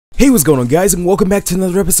Hey, what's going on guys, and welcome back to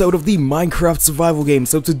another episode of the Minecraft survival game.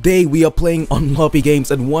 So today we are playing on lobby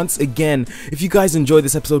games, and once again, if you guys enjoyed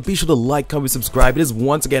this episode, be sure to like, comment, subscribe. It is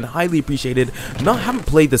once again highly appreciated. Haven't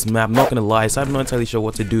played this map, not gonna lie, so I'm not entirely sure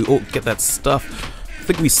what to do. Oh, get that stuff. I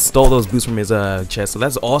think we stole those boosts from his chest, so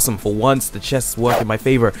that's awesome. For once, the chests work in my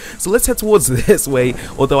favor. So let's head towards this way,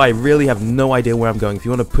 although I really have no idea where I'm going. If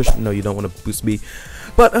you want to push, no, you don't want to boost me.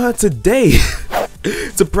 But today,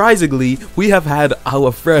 surprisingly, we have had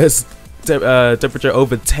our first temperature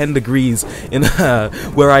over 10 degrees in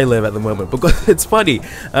where I live at the moment. Because it's funny,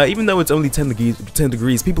 even though it's only 10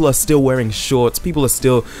 degrees, people are still wearing shorts. People are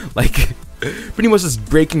still like pretty much just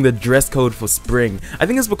breaking the dress code for spring. I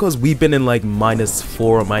think it's because we've been in like -4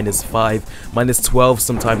 or -5, -12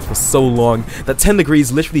 sometimes for so long that 10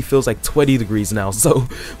 degrees literally feels like 20 degrees now. So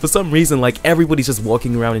for some reason, like, everybody's just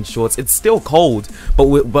walking around in shorts. It's still cold, but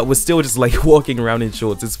we're still just like walking around in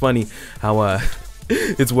shorts. It's funny how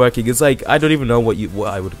it's working. It's like, I don't even know what you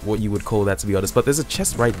would call that, to be honest. But there's a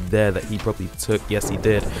chest right there that he probably took. Yes, he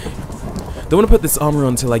did. Don't want to put this armor on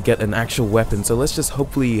until I get an actual weapon, so let's just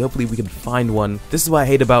hopefully we can find one. This is what I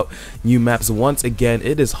hate about new maps. Once again,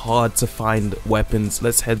 it is hard to find weapons.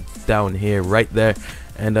 Let's head down here, right there,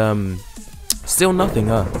 and still nothing,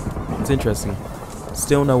 huh? It's interesting.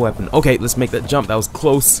 Still no weapon. Okay, let's make that jump. That was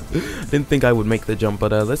close. Didn't think I would make the jump,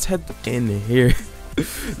 but let's head in here.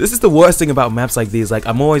 This is the worst thing about maps like these. Like,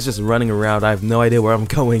 I'm always just running around. I have no idea where I'm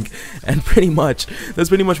going, and that's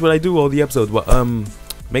pretty much what I do all the episodes. But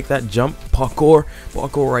make that jump, parkour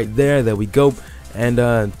right there. There we go.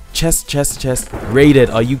 And chest raided.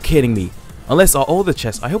 Are you kidding me? Unless all the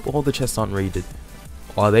chests. I hope all the chests aren't raided.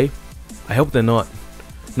 Are they? I hope they're not.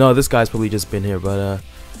 No, this guy's probably just been here. But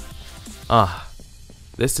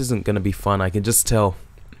this isn't gonna be fun. I can just tell.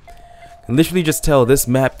 I can literally just tell this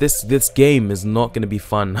map, this game is not gonna be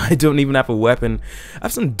fun. I don't even have a weapon. I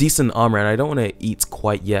have some decent armor, and I don't want to eat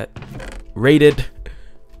quite yet. Raided.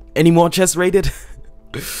 Any more chests raided?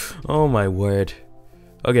 Oh my word.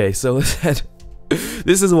 Okay, so let's head.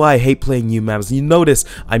 This is why I hate playing new maps. You notice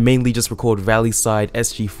I mainly just record Valley Side,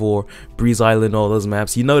 SG4, Breeze Island, all those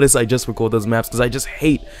maps. You notice I just record those maps because I just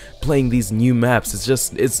hate playing these new maps.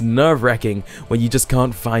 It's nerve-wracking when you just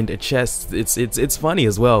can't find a chest. It's funny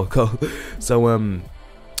as well. So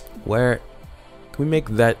where can we make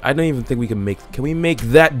that? I don't even think we can make. Can we make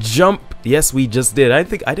that jump? Yes, we just did. I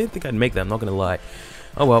didn't think I'd make that. I'm not gonna lie.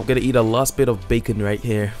 Oh well, gonna eat a last bit of bacon right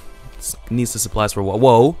here. Needs the supplies for a while.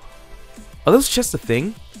 Whoa. Are those chests a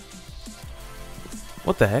thing?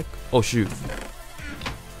 What the heck? Oh shoot.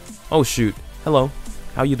 Oh shoot. Hello.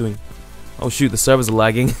 How you doing? Oh shoot, the servers are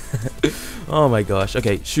lagging. Oh my gosh.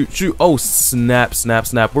 Okay, shoot. Oh snap.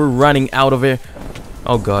 We're running out of here.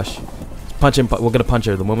 Oh gosh. Punch him. We're gonna punch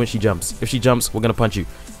her the moment she jumps. If she jumps, we're gonna punch you.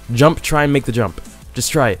 Jump, try and make the jump.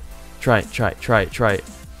 Just try it. Try it.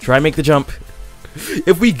 Try and make the jump.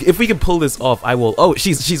 If we can pull this off, I will. Oh,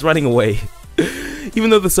 she's running away. Even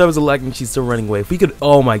though the servers are lagging, she's still running away. If we could,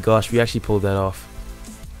 oh my gosh, we actually pulled that off.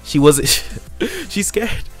 She's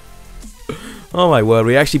scared. Oh my word,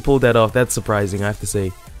 we actually pulled that off. That's surprising, I have to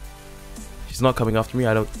say. She's not coming after me,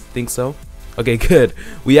 I don't think so. Okay, good.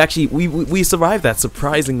 We survived that,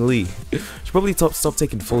 surprisingly. Should probably stop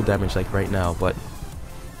taking full damage like right now, but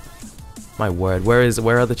my word, where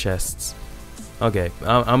are the chests? Okay,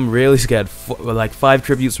 I'm really scared. Like 5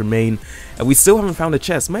 tributes remain, and we still haven't found a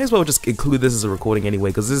chest. Might as well just include this as a recording anyway,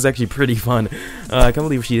 because this is actually pretty fun. I can't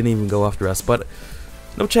believe she didn't even go after us. But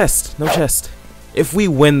no chest. If we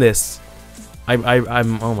win this, I'm.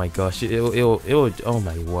 Oh my gosh, it'll. Oh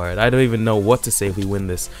my word, I don't even know what to say if we win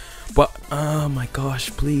this. But oh my gosh,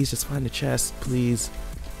 please just find a chest, please.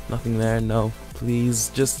 Nothing there, no. Please,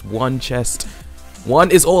 just one chest. One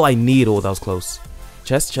is all I need. Oh, that was close.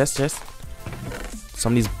 Chest.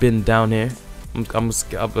 Somebody's been down here. I'm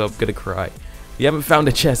gonna cry. We haven't found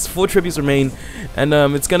a chest. 4 tributes remain, and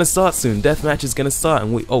it's gonna start soon. Deathmatch is gonna start,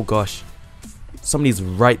 and oh gosh, somebody's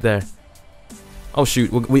right there. Oh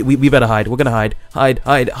shoot, we better hide. We're gonna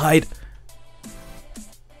hide.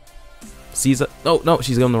 Caesar. No,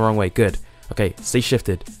 she's going the wrong way. Good. Okay, stay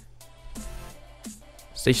shifted.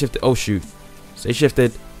 Oh shoot, stay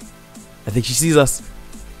shifted. I think she sees us.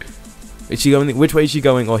 Is she going? Which way is she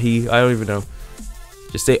going? Or he? I don't even know.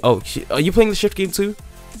 Just say, oh, are you playing the shift game too?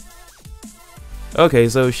 Okay,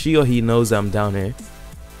 so she or he knows I'm down here.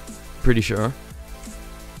 Pretty sure.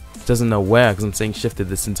 Doesn't know where, because I'm saying shifted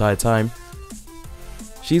this entire time.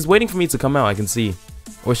 She's waiting for me to come out, I can see.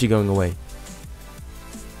 Or is she going away?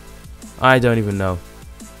 I don't even know.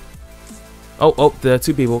 Oh, there are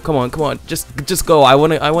 2 people. Come on. Just go. I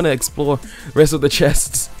wanna explore the rest of the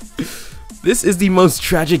chests. This is the most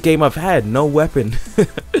tragic game I've had. No weapon.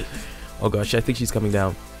 Oh gosh, I think she's coming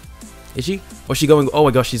down. Is she? Or is she going? Oh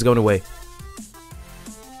my gosh, she's going away.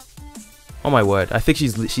 Oh my word, I think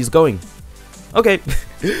she's going. Okay,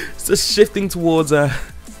 so shifting towards I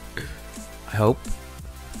hope.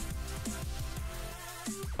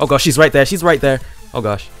 Oh gosh, she's right there. She's right there. Oh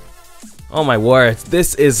gosh. Oh my word,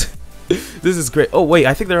 this is great. Oh wait,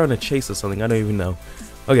 I think they're on a chase or something. I don't even know.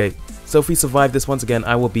 Okay, so if we survive this once again,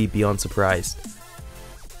 I will be beyond surprised.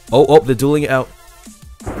 Oh, they're dueling it out.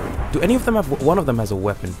 Do any of them have? One of them has a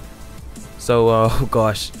weapon. So, oh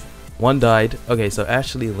gosh, one died. Okay, so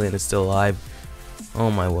Ashley Lynn is still alive. Oh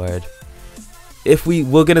my word. If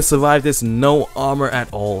we're gonna survive this, no armor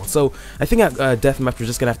at all. So I think at deathmatch we're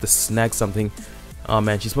just gonna have to snag something. Oh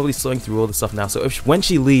man, she's probably sorting through all the stuff now. So when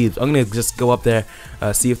she leaves, I'm gonna just go up there,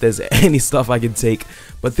 see if there's any stuff I can take.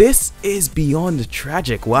 But this is beyond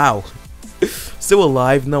tragic. Wow. Still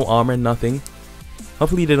alive, no armor, nothing.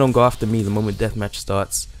 Hopefully they don't go after me the moment deathmatch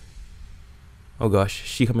starts. Oh gosh, is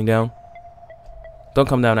she coming down? Don't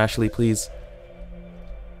come down, Ashley, please.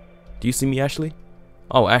 Do you see me, Ashley?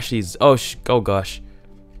 Oh, Ashley's. Oh, oh gosh.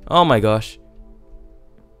 Oh my gosh.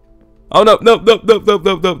 Oh no, no, no, no, no,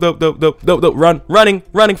 no, no, no, no, no, no, no, running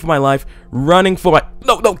for my life, running for my,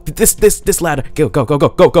 no, this ladder, go, go.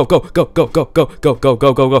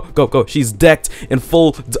 She's decked in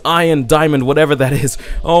full iron, diamond, whatever that is.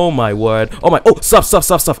 Oh my word. Oh my, oh,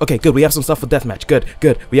 stuff. Okay, good, we have some stuff for deathmatch,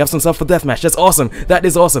 good. We have some stuff for deathmatch, that's awesome, that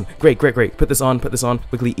is awesome. Great. Put this on,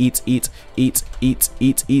 quickly, eat.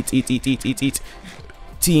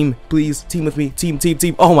 Team, please, team with me, team.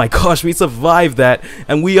 Oh my gosh, we survived that,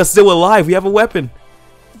 and we are still alive. We have a weapon.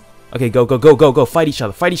 Okay, go. Fight each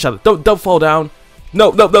other. Don't fall down.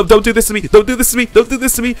 No, don't do this to me. Don't do this to me.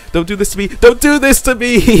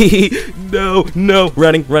 No.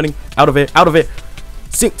 Running. Out of it.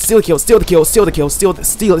 Steal it.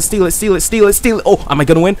 Oh, am I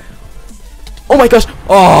gonna win? Oh my gosh.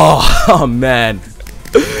 Oh man.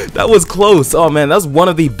 That was close. Oh man, that was one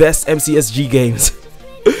of the best MCSG games.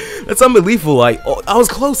 That's unbelievable. I was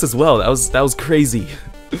close as well. That was crazy.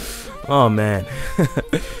 Oh man.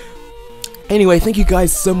 Anyway, thank you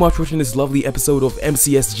guys so much for watching this lovely episode of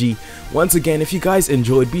MCSG. Once again, if you guys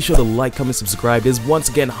enjoyed, be sure to like, comment, subscribe. It is once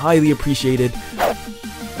again highly appreciated.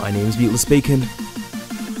 My name is Meatless Bacon,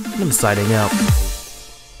 and I'm signing out.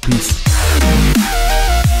 Peace.